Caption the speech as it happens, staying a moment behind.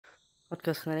What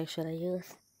cosmetic should I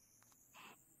use?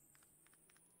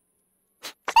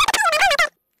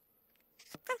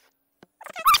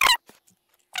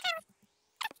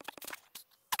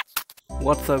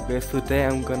 What's up guys, today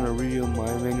I'm gonna review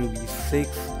my menu V6.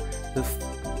 This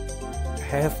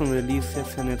hasn't released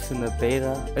yet and it's in the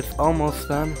beta. It's almost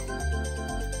done.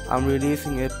 I'm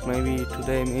releasing it maybe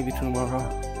today, maybe tomorrow,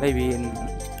 maybe in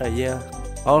a year.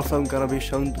 Also I'm gonna be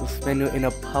showing this menu in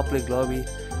a public lobby,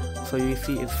 so you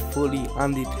see it's fully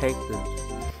undetected.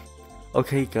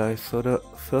 Okay guys, so the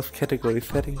first category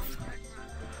settings.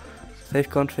 Save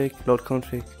config, load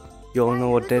config. You all know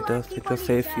what that does. It just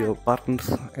saves your buttons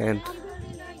and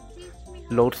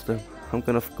loads them. I'm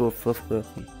gonna go first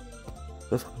person.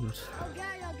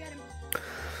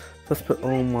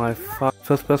 Oh my fuck.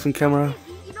 First person camera.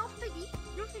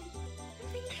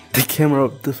 The camera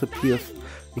disappears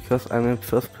because I'm in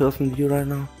first person view right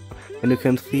now. And you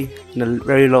can see in a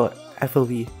very low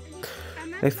FLV.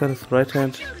 Next one is right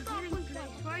hand.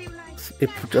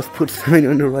 It just puts something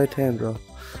on the right hand, bro.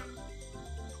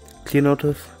 Clear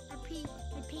notice.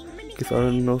 Gives all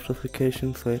the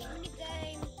notifications, wait.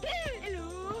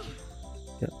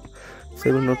 Yeah.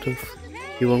 Disable notice.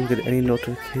 You won't get any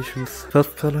notifications.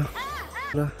 First color.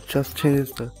 Just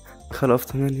changes the color of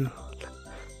the menu.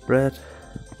 Red,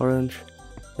 orange,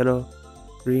 yellow,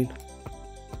 green.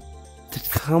 Did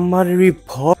somebody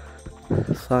report?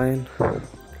 Sign.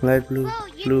 Light blue,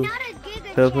 blue,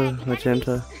 purple,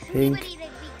 magenta, pink,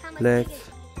 black,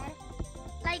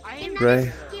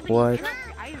 gray, white,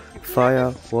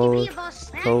 fire, wall,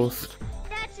 ghost,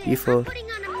 default.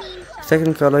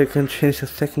 Second color, you can change the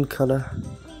second color.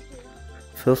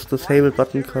 First disable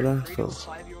button color, so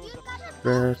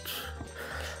red,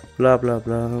 blah blah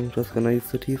blah. I'm just gonna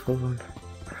use the default one.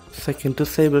 Second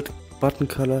disabled button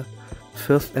color.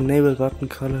 First enable button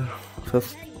color.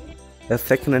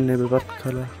 Second enable button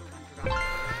color.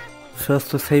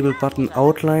 First disable button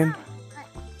outline.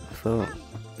 So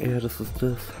yeah, this is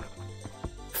this.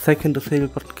 Second disable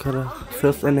button color.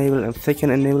 First enable and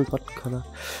second enable button color.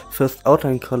 First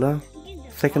outline color.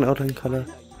 Second outline color.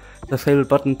 Disable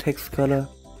button text color.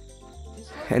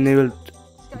 Enabled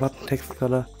button text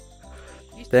color.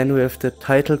 Then we have the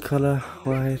title color,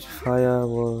 white, fire,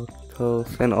 wall,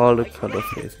 ghost, and all the colors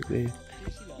basically.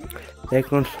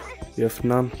 Background, we have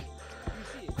none.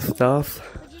 Stars,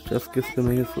 just gives the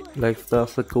menu like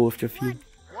stars that go with your view.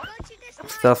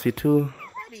 Stars V2,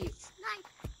 it's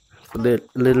a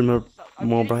little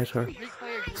more brighter.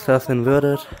 Stars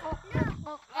inverted.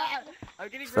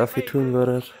 Stars V2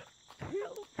 inverted.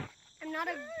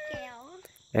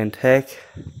 And tag,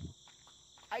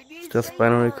 just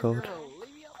binary code.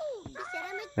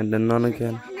 And then none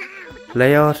again.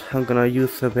 Layout, I'm gonna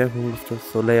use the bare bones.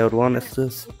 So layout 1 is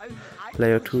this,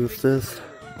 layout 2 is this,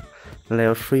 and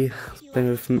layout 3. Then we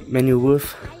have menu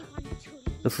width.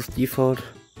 This is default,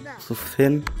 this is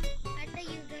thin,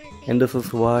 and this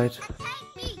is wide.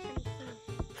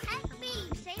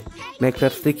 Make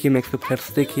that sticky, makes the pad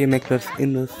sticky, make that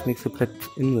inverse, makes the pad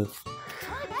inverse.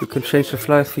 You can change the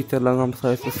fly speed, the long arm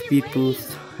size, the speed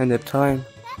boost, and the time.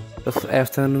 That's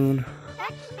afternoon,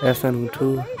 afternoon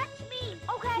 2,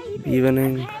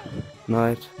 evening,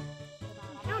 night,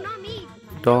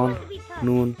 dawn,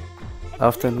 noon,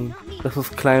 afternoon. This is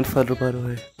client side by the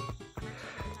way.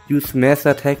 Use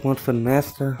master tag mods and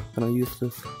master. I'm gonna use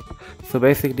this. So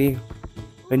basically,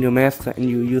 when you master and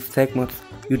you use tag mods,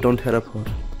 you don't teleport.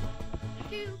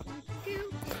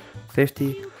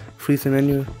 Safety, freeze the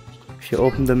menu. If you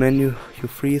open the menu, you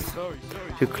freeze.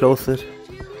 If you close it,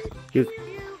 you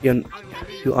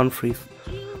unfreeze.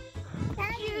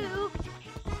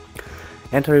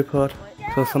 Enter report.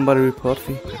 So somebody reports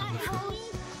me.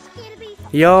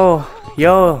 Yo,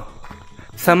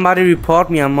 somebody report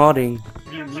me, I'm modding.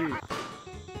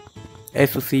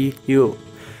 As you see, you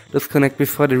disconnect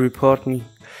before they report me.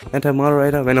 Enter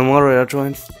moderator. When a moderator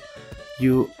joins,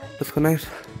 you disconnect.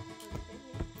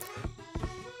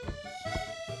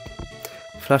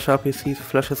 Flush RPCs,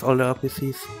 flushes all the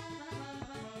RPCs.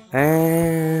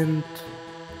 And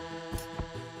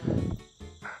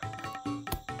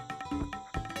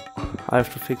I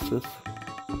have to fix this.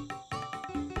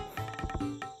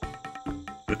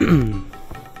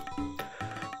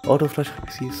 Auto flush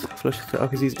RPCs, flushes the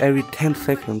RPCs every 10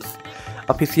 seconds.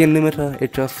 RPC and limiter,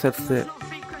 it just sets the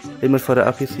limit for the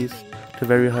RPCs to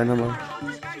very high number.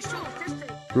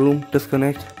 Room,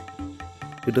 disconnect.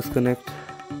 You disconnect.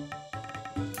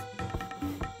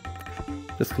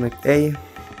 Disconnect A.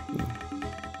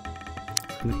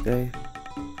 Disconnect A.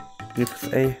 You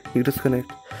press A. You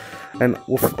disconnect. And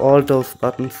with all those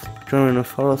buttons, join in a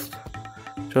forest.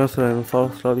 Join in a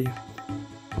forest lobby.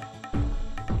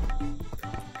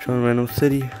 Join random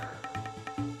city.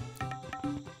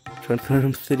 Join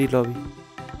random city lobby.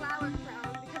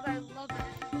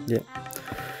 Yeah.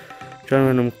 Join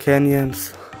random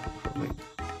canyons.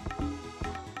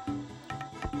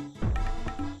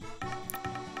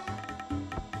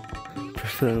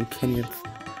 Join random canyons.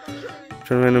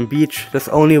 Join random beach. This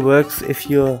only works if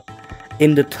you're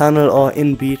in the tunnel or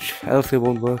in beach, else it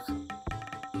won't work.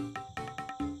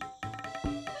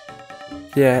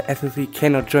 Yeah, SSE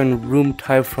cannot join room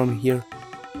type from here.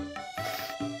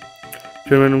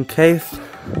 Join random case.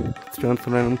 Let's join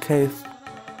some random case.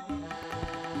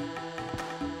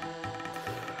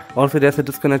 Also, there's a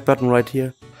disconnect button right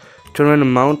here. Join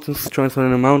random mountains. Join some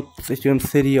random mountains if you're in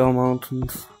city or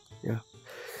mountains. Yeah.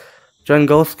 Join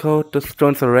ghost code. This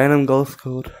joins a random ghost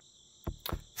code.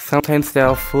 Sometimes they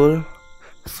are full.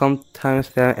 Sometimes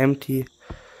they are empty.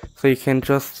 So you can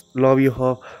just lobby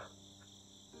hop.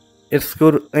 It's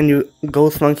good when you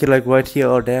ghost monkey like right here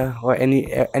or there or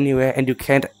anywhere and you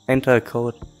can't enter a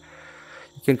code.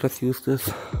 You can just use this.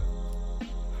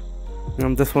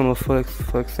 This one was for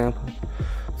example.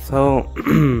 So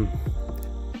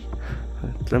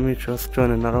let me just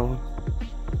join another one.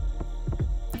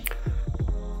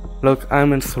 Look,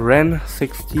 I'm in Seren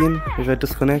 16. If I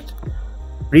disconnect,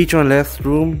 rejoin last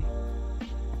room.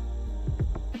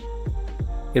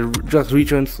 It just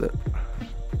rejoins.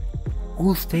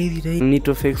 Who's Daisy Day? I need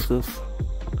to fix this.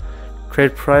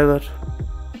 Create private.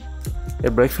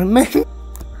 It breaks the menu.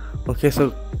 Okay,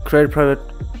 so create private.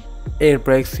 It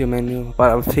breaks your menu, but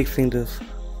I'm fixing this.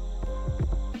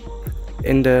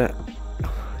 In the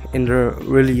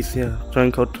release, yeah.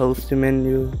 Join code Toasty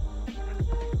menu.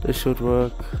 This should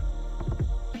work.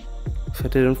 If I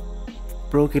didn't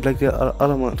broke it like the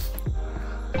other ones.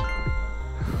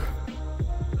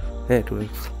 Yeah, it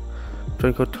works.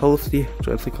 Join code Toasty,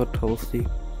 join the code Toasty.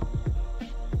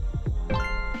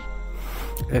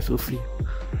 SOC.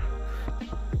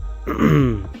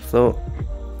 So,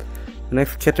 the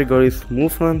next category is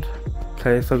movement.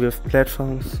 Okay, so we have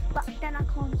platforms. But then I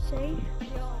can't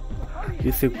see.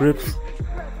 Use your grips.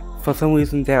 For some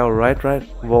reason they are white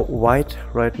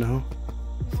right now.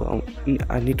 So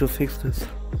I need to fix this.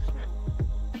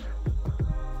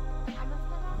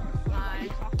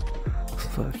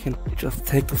 So I can just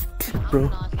take this kid,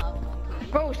 bro.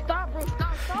 Bro, stop.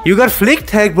 You got flick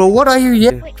tag, bro. What are you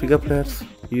yet? Trigger plats.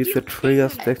 Use your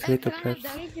triggers to activate the plats.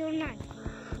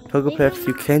 Toggle plats.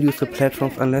 You can't use the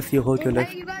platforms unless you hold your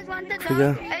left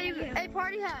trigger. Hey,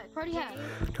 party hat.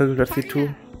 Toggle plats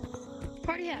C2.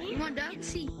 Party hat. You want that?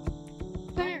 See.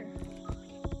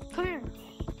 Come here.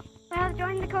 I have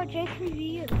joined the code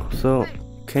J3VU. So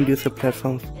can't use the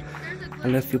platforms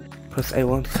unless you press A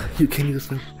once. You can use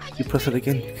them. You press it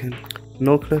again. You can.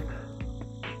 No clip.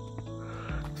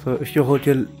 So if you hold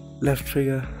your left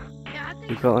trigger,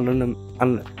 you go under them.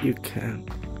 You can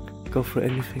go for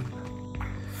anything.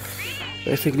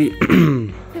 Basically,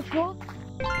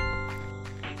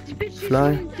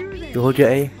 fly. You hold your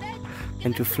A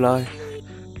and you fly.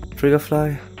 Trigger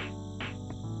fly.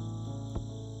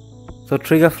 So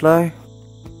trigger fly.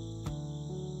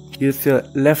 Use your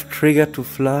left trigger to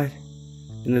fly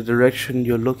in the direction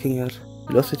you're looking at.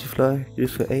 Velocity fly.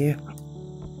 Use your A.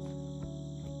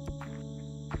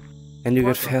 And you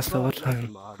get faster over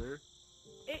time.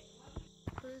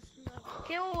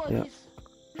 Yeah.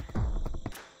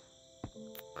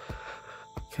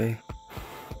 Okay.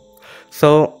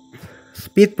 So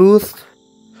speed boost.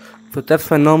 So that's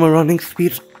my normal running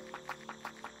speed.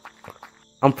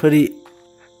 I'm pretty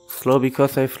slow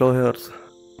because I have flow hertz.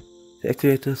 To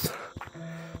activate this,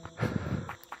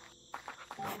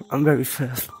 I'm very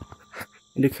fast.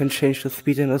 And you can change the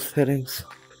speed in the settings.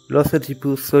 Velocity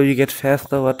boost, so you get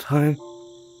faster over time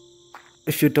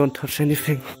if you don't touch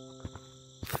anything.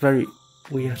 It's very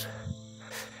weird.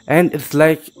 And it's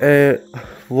like a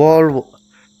wall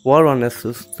run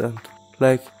assistant.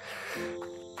 Like,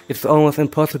 it's almost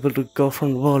impossible to go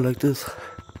from the wall like this.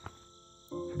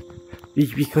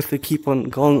 Because they keep on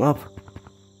going up.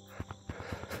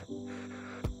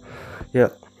 Yeah.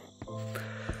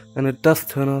 And it does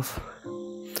turn off.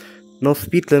 No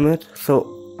speed limit,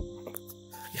 so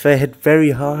if I hit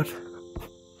very hard,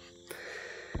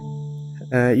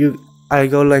 I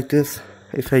go like this.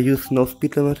 If I use no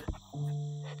speed limit,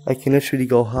 I can actually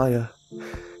go higher.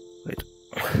 Wait.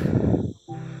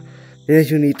 Yeah,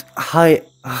 you need high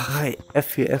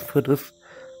FPS for this.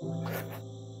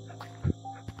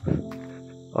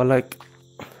 Or like,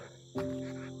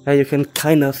 yeah, you can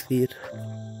kinda see it.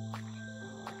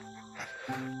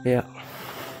 Yeah.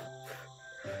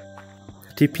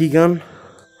 TP gun.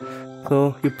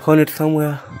 So you point it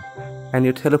somewhere and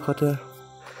you teleport there.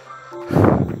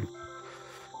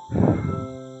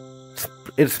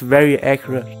 it's very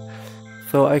accurate.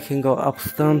 So I can go up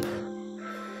stump.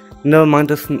 Never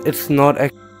mind, it's not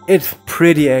accurate. It's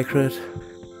pretty accurate.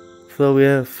 So we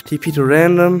have TP to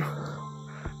random.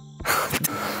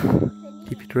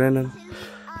 TP to random.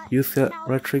 Use your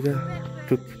right trigger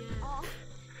to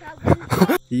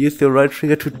use your right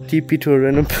trigger to TP to a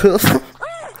random person.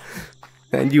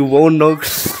 And you won't know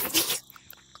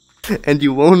and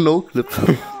you won't know clip.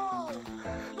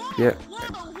 Yeah.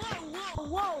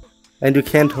 And you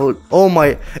can't hold. Oh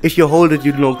my, if you hold it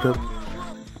you no clip.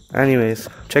 Anyways,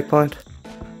 checkpoint.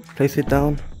 Place it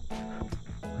down.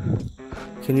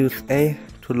 You can use A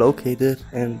to locate it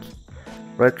and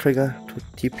right trigger to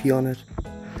TP on it.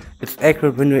 It's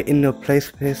accurate when you're in your play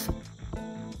space.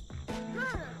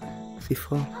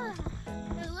 C4.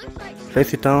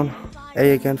 Place it down.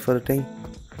 A again for the thing.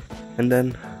 And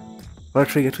then right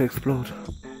trigger to explode.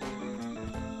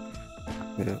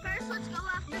 Yeah.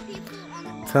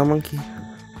 Car monkey.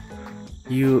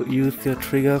 You use your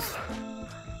triggers.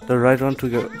 The right one to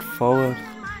go forward.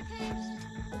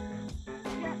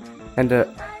 And the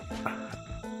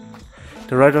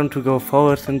right one to go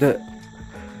forwards and the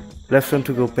left one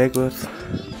to go backwards.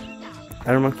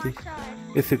 Iron monkey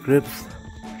is the grips.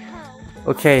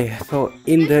 Okay, so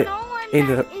in the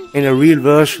real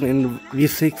version in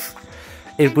V6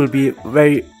 it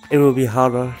will be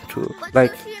harder to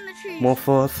like more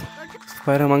force.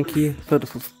 Spider monkey, so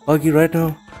this is buggy right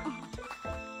now.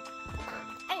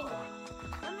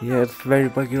 Yeah, it's very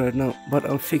buggy right now, but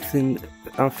I'm fixing it.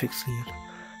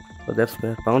 So that's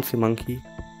bad. Bouncy monkey.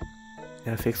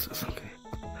 Yeah, I fixed this. Okay.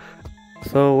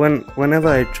 So whenever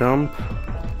I jump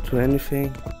to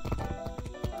anything,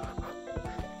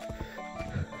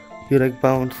 you like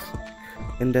bounce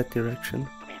in that direction.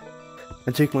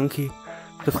 Magic monkey.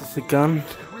 This is a gun.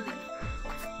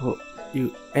 So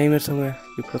you aim it somewhere,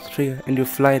 you press the trigger, and you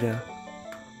fly there.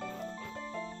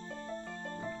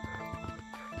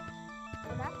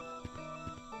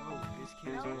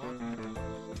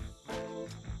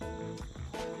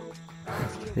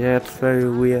 Yeah, it's very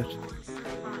weird.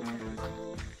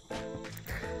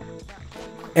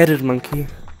 Edit monkey.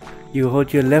 You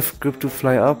hold your left grip to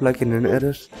fly up like in an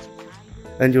edit,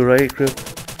 and your right grip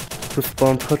to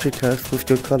spawn projectiles with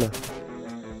your color.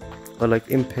 Or like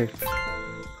impact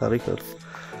particles.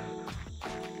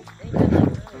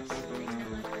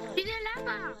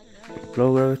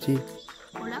 Low gravity.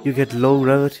 You get low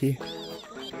gravity.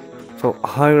 For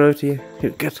high gravity,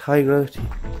 you get high gravity.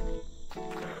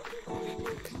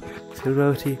 Zero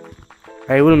gravity.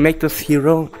 I will make this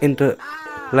hero in the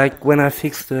like when I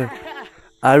fix the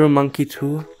Iron Monkey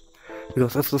 2,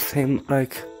 because it's the same,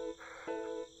 like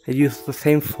it uses the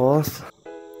same force.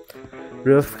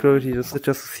 Reverse gravity, this is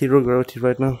just zero gravity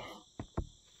right now.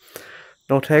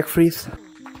 No tag freeze.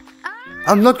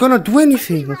 I'm not gonna do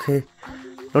anything, okay?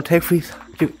 No tag freeze.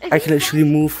 I can actually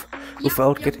move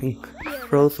without getting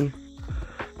frozen.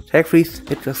 Tag freeze,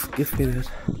 it just gives me that.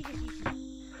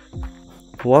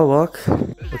 Wall walk.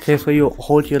 Okay, so you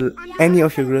hold any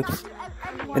of your grips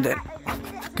and then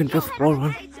you can just wall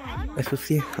run. As you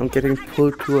see, I'm getting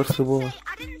pulled towards the wall.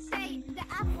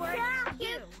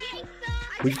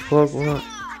 Weak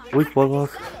wall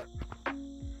walk.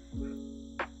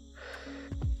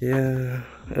 Yeah,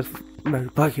 it's very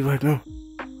buggy right now.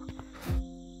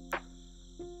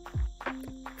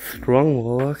 Strong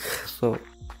walk, so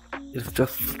it's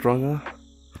just stronger.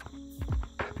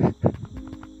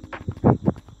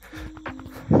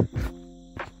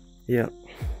 Yeah.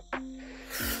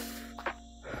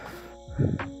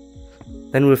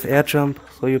 Then with air jump,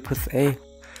 so you press A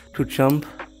to jump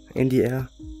in the air.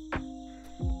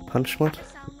 Punch mod.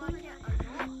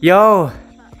 Yo!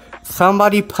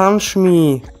 Somebody punch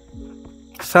me!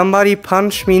 Somebody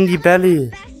punch me in the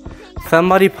belly!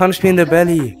 Somebody punch me in the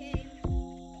belly!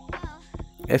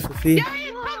 As you see,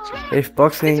 if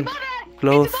boxing,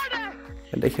 close,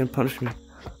 and they can punch me.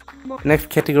 Next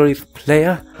category is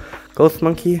player. Ghost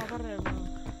monkey.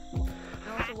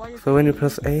 So when you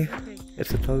press A,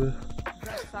 it's a toggle.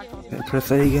 And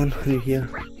press A again when you hear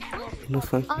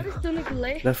Ghost monkey.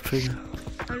 Left trigger.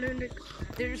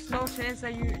 There's no chance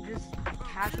that you just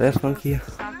catch Left monkey.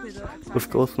 With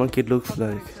Ghost monkey it looks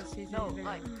like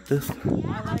this.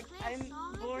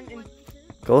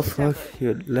 Ghost monkey,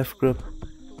 your left grip.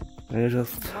 And you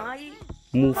just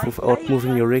move without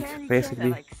moving your rig,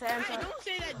 basically.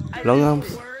 Long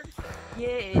arms.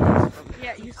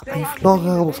 Long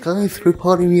arms, guys,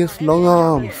 reporting me as long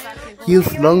arms.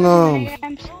 Use long arms.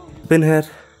 Spin head.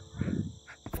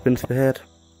 Spins the head.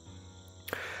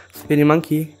 Spinny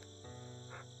monkey.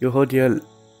 You hold your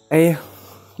A.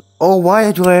 Oh,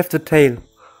 why do I have the tail?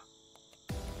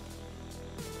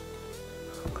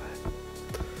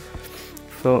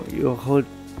 So you hold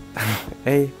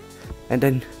A and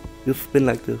then you spin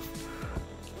like this.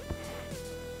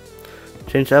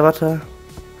 Change avatar.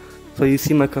 So you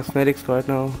see my cosmetics right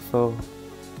now. So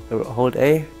I will hold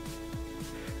A.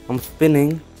 I'm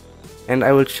spinning and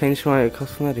I will change my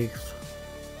cosmetics.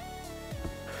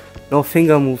 No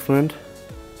finger movement.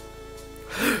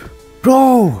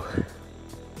 Bro!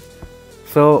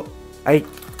 So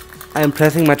I'm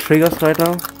pressing my triggers right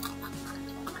now.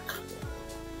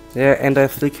 Yeah, and I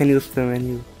still can use the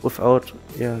menu without,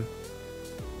 yeah.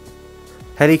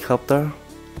 Helicopter.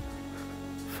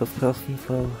 First person,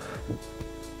 so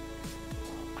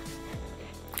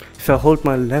if I hold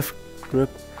my left grip,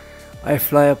 I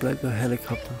fly up like a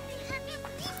helicopter.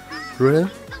 Real?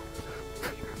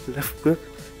 Left grip,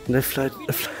 and I fly.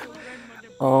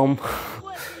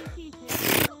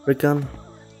 Rig gun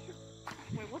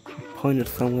pointed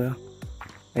somewhere,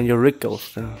 and your rig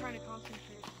goes there.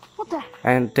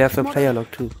 And there's a player log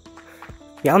too.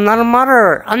 Yeah, I'm not a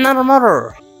mother. I'm not a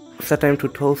mother. Set name to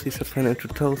Toasty. Set my name to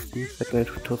Toasty. Set my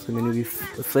name to Toasty menu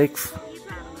V6.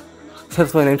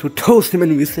 Set my name to Toasty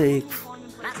menu V6.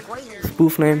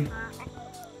 Spoof name.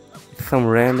 Some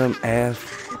random ass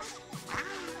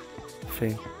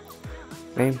thing.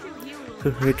 Name.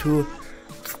 2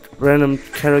 random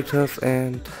characters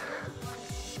and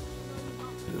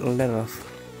letters.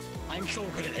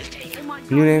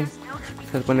 New name.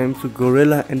 Set my name to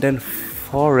Gorilla and then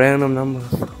 4 random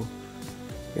numbers.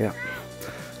 Yeah.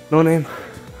 No name.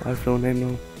 I have no name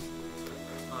now.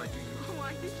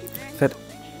 Set.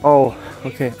 Oh,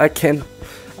 okay. I can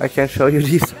show you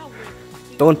these.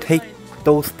 Don't take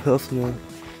those personal.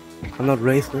 I'm not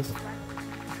racist.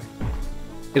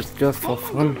 It's just for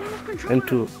fun and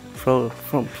to throw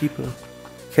from people.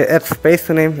 Okay, add space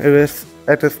to name. It is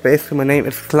add a space to my name.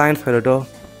 It's client for the door.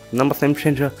 Numbers name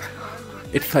changer.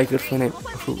 It's like it's my name.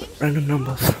 Random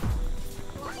numbers.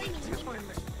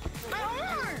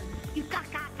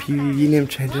 PVV name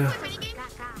changer.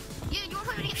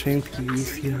 Change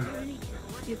PVVs here.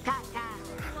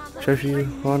 Treasure,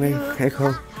 warning,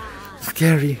 echo,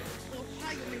 scary.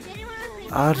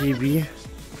 RGB.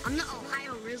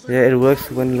 Yeah, it works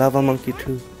when Lava Monkey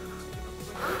too.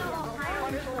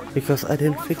 Because I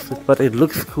didn't fix it, but it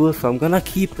looks cool, so I'm gonna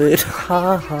keep it.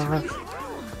 Haha.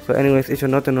 So anyways, if you're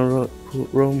not in a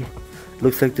room,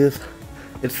 looks like this.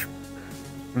 It's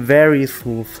very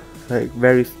smooth, like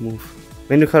very smooth.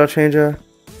 Menu color changer.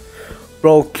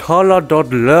 Bro,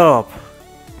 color.lerp.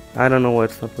 I don't know why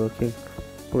it's not working.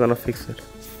 We're gonna fix it.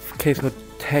 Okay, so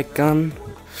tag gun.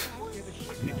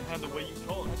 Yeah.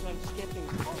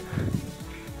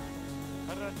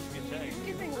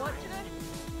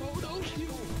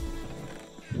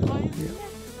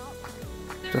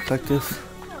 Just like this.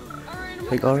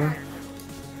 Take aura.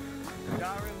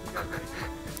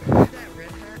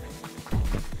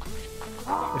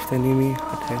 If they need me,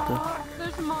 I take them.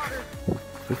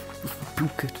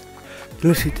 Book it.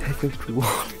 Lucy, take him to the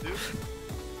wall.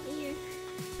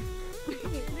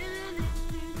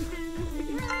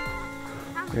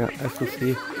 Yeah, as you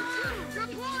see.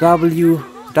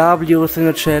 W's in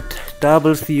the chat,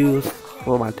 doubles used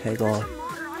for my tag all.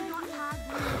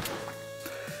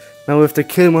 Now with the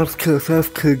kill mods, kill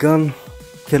self, kill gun,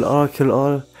 kill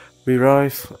all,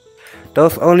 re-rise.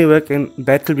 Those only work in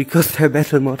battle because they're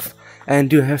battle mods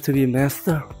and you have to be a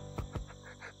master.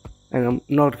 And I'm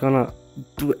not gonna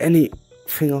do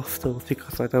anything of those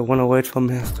because I don't wanna wait for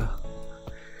master.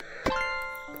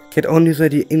 Get on user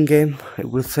ID in-game, it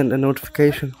will send a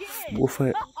notification.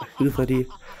 User ID,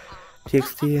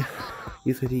 TXT,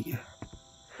 user ID.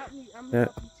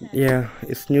 Yeah,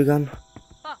 it's new gun.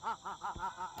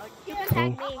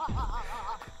 So,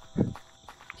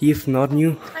 he is not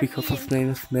new because his name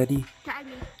is Maddie.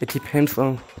 It depends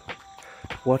on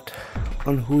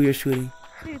who you're shooting.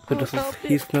 But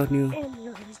he's not new.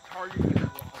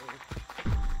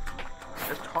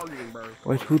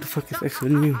 Wait, who the fuck is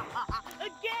actually new?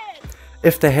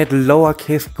 If they had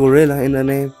lowercase gorilla in the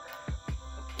name,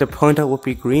 the pointer would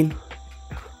be green.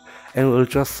 And we'll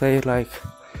just say like,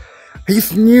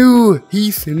 he's new,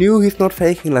 he's not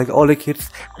faking like all the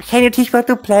kids. Can you teach me how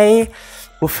to play?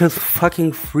 With his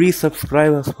fucking 3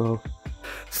 subscribers, bro.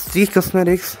 Sticky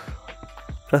cosmetics.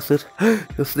 That's it.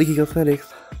 Your sticky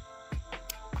cosmetics.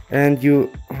 And you,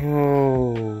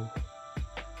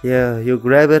 yeah, you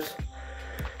grab it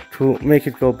to make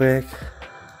it go back.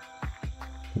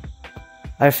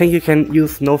 I think you can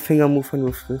use no finger movement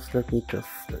with this. Let me just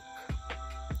look.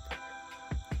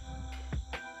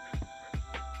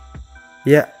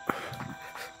 Yeah.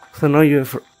 So now you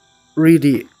have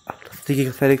really sticky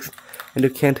cosmetics and you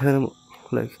can't turn them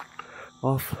like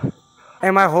off.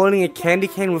 Am I holding a candy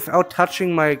cane without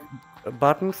touching my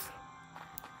buttons.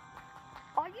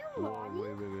 Are you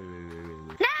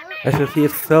lying? As you see,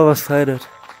 it's server sided.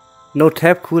 No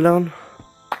tab cooldown.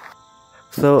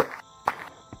 So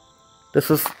this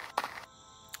is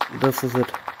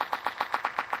it.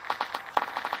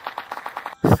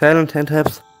 Silent hand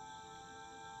taps.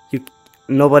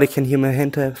 Nobody can hear my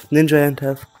hand taps. Ninja hand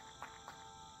taps.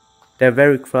 They're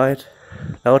very quiet.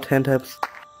 Loud hand taps.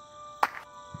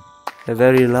 They're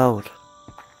very loud.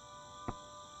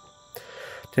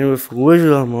 Then with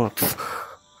visual mods.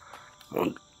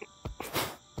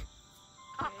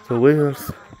 So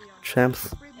visuals,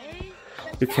 champs.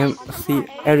 You can see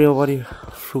everybody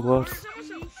through walls.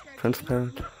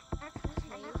 Transparent.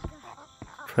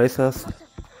 Tracers.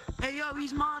 Hey yo,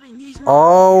 he's modding. He's modding.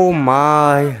 Oh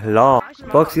my lord.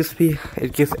 Box USP,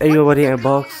 it gives everybody a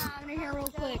box.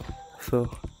 So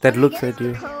that looks at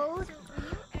you.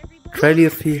 Trail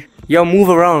USP. Yo, move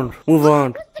around. Move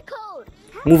around.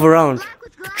 Move around.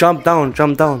 Jump down,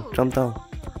 jump down, jump down.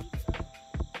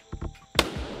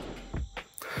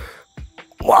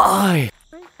 Why?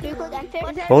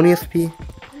 Bone USP.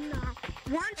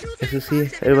 As you see,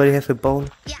 everybody has a bone.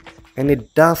 And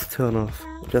it does turn off.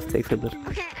 It just takes a bit.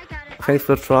 Thanks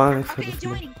for trying. Okay,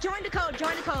 join the code,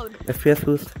 join the code. FPS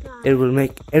boost. It will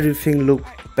make everything look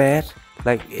bad.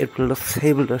 Like it will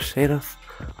disable the shaders.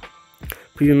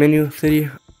 Preview menu city.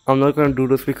 I'm not gonna do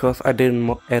this because I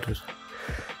didn't add it.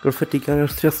 Graffiti gun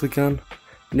is just a gun.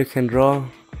 And you can draw.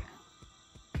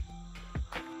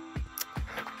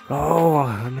 Oh,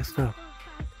 I messed up.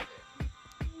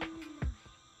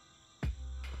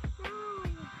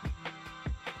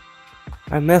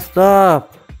 I messed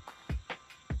up.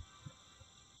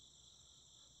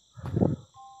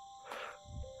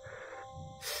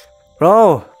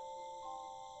 Bro.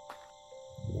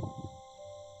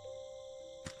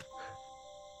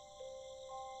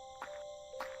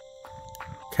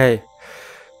 Okay.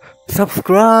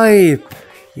 Subscribe.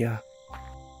 Yeah.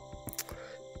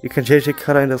 You can change the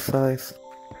color and the size.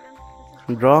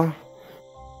 Draw.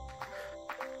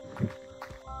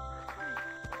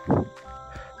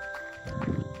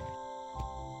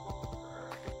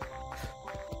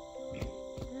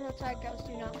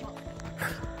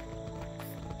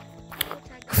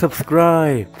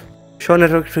 Subscribe. Show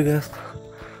network triggers.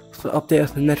 So up there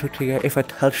is the network trigger. If I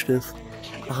touch this,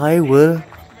 I will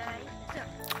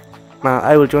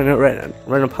join a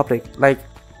random public, like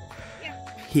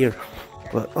here.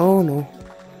 But oh no.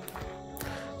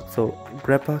 So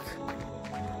grab bug.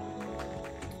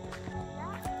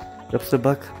 Grabs the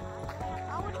bug.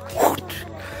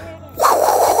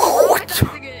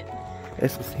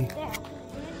 SOC.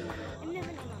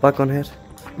 Bug on head.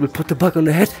 We'll put the bug on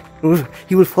the head.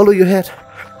 He will follow your head.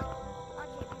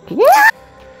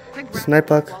 Snipe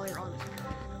bug.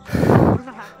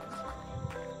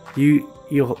 You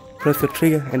press the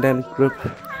trigger and then grip.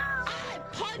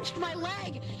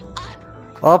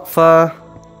 Opfer.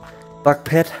 Bug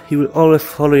pet. He will always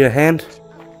follow your hand.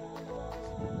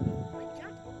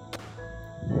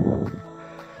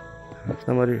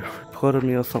 Somebody reported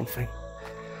me or something.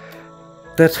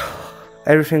 That's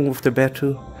everything with the bear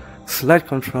too. Slide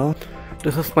control.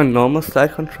 This is my normal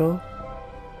slide control.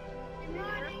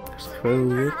 It's very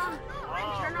weird.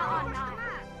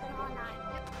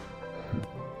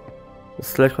 The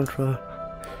slide control.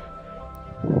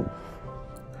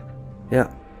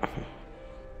 Yeah.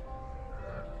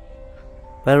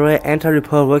 By the way,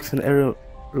 anti-report works in every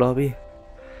lobby.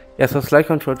 Yeah, so slide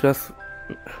control just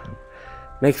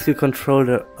makes you control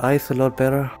the eyes a lot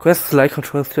better. Quest slide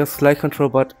control is just slide control,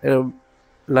 but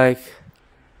like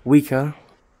weaker.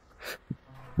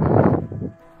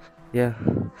 Yeah,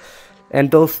 and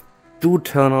those do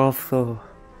turn off, so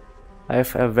I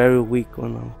have a very weak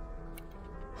one now.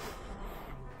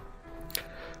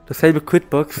 Disable quit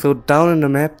box. So down in the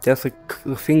map there's a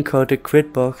thing called the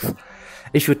quit box.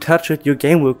 If you touch it, your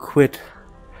game will quit,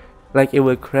 like it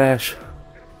will crash.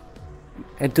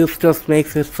 And this just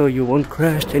makes it so you won't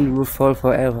crash and you will fall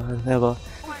forever and ever.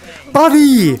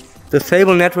 Buddy!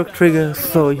 Disable network triggers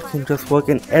so you can just walk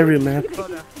in every map.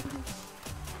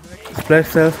 Splash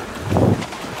self.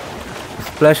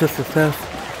 Splashes yourself.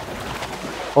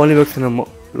 Only works in a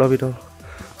lobby though.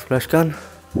 Splash gun.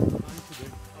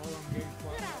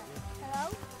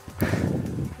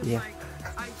 Yeah.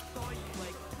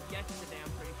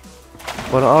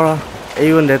 Water aura.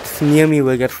 Everyone that's near me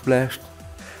will get splashed.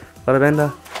 Water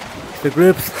bender. The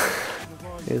grips.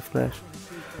 Get splashed.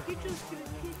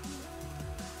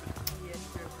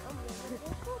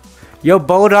 Yo,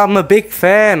 Boda, I'm a big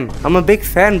fan. I'm a big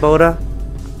fan, Boda.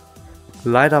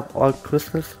 Light up all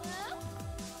crystals.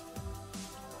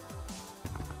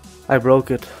 I broke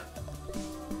it.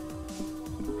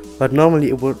 but normally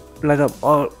it would light up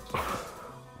all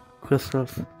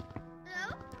crystals.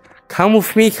 Come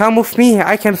with me,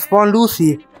 I can spawn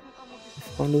Lucy.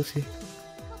 Spawn Lucy.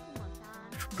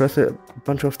 Press it a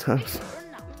bunch of times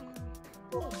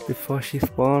before she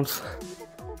spawns.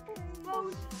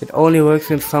 It only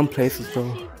works in some places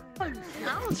though.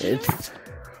 It's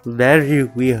very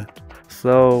weird.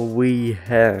 So we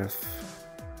have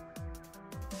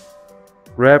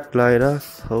grab gliders,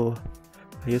 so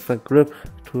I use my grip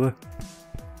to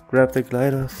grab the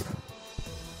gliders.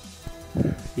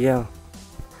 Yeah.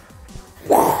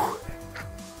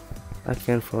 I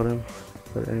can't throw them,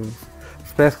 but anyways.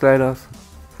 Space gliders.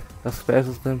 That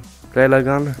spaces them. Glider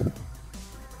gun.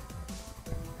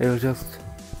 It will just...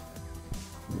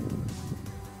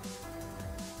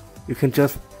 You can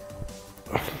just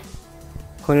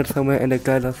point it somewhere and the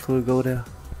gliders will go there.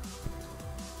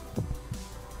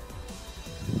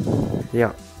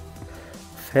 Yeah.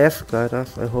 Fast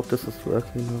gliders. I hope this is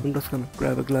working now. I'm just gonna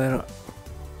grab a glider.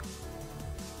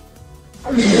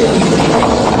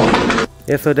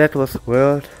 Yeah, so that was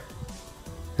world.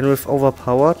 Then it was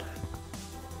overpowered.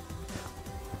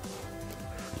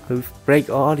 We break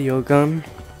audio gun.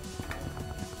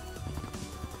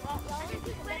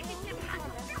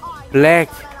 Black.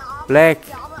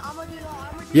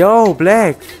 Yo,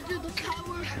 black.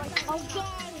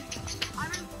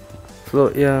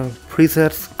 So yeah,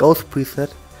 presets, ghost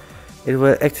preset. It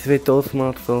will activate those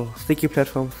mods, so sticky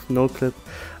platforms, no clip,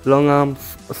 long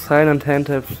arms, silent hand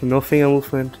taps, no finger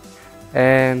movement,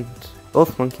 and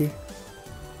ghost monkey.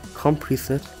 Comp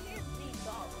preset.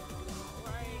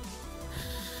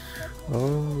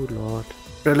 Oh lord.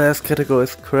 The last category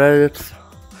is credits.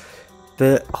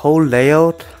 The whole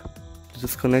layout, the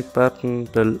disconnect button,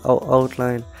 the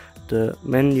outline, the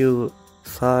menu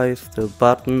size, the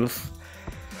buttons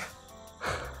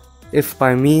is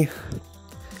by me.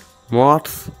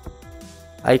 Mods,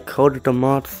 I coded the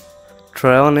mods.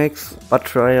 Trionics, but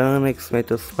Trionics made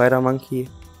the spider monkey.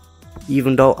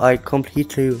 Even though I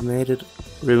completely remade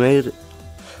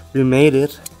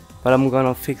it, but I'm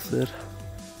gonna fix it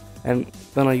and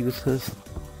gonna use this.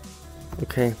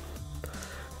 Okay.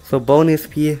 So Bone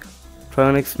SP,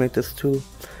 Trionics made this too.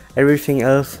 Everything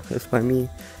else is by me.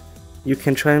 You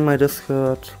can join my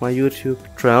Discord, my YouTube,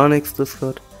 Trionics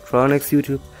Discord, Trionics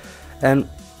YouTube, and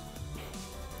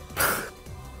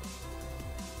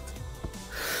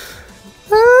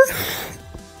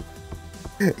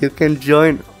you can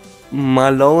join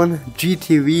Malone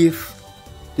GTV's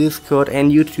Discord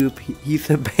and YouTube. He's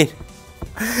a beta.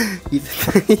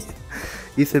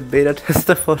 He's a beta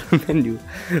tester for the menu,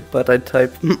 but I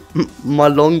type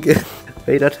Malone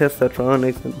beta tester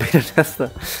Tronics and beta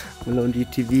tester Malone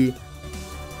GTV.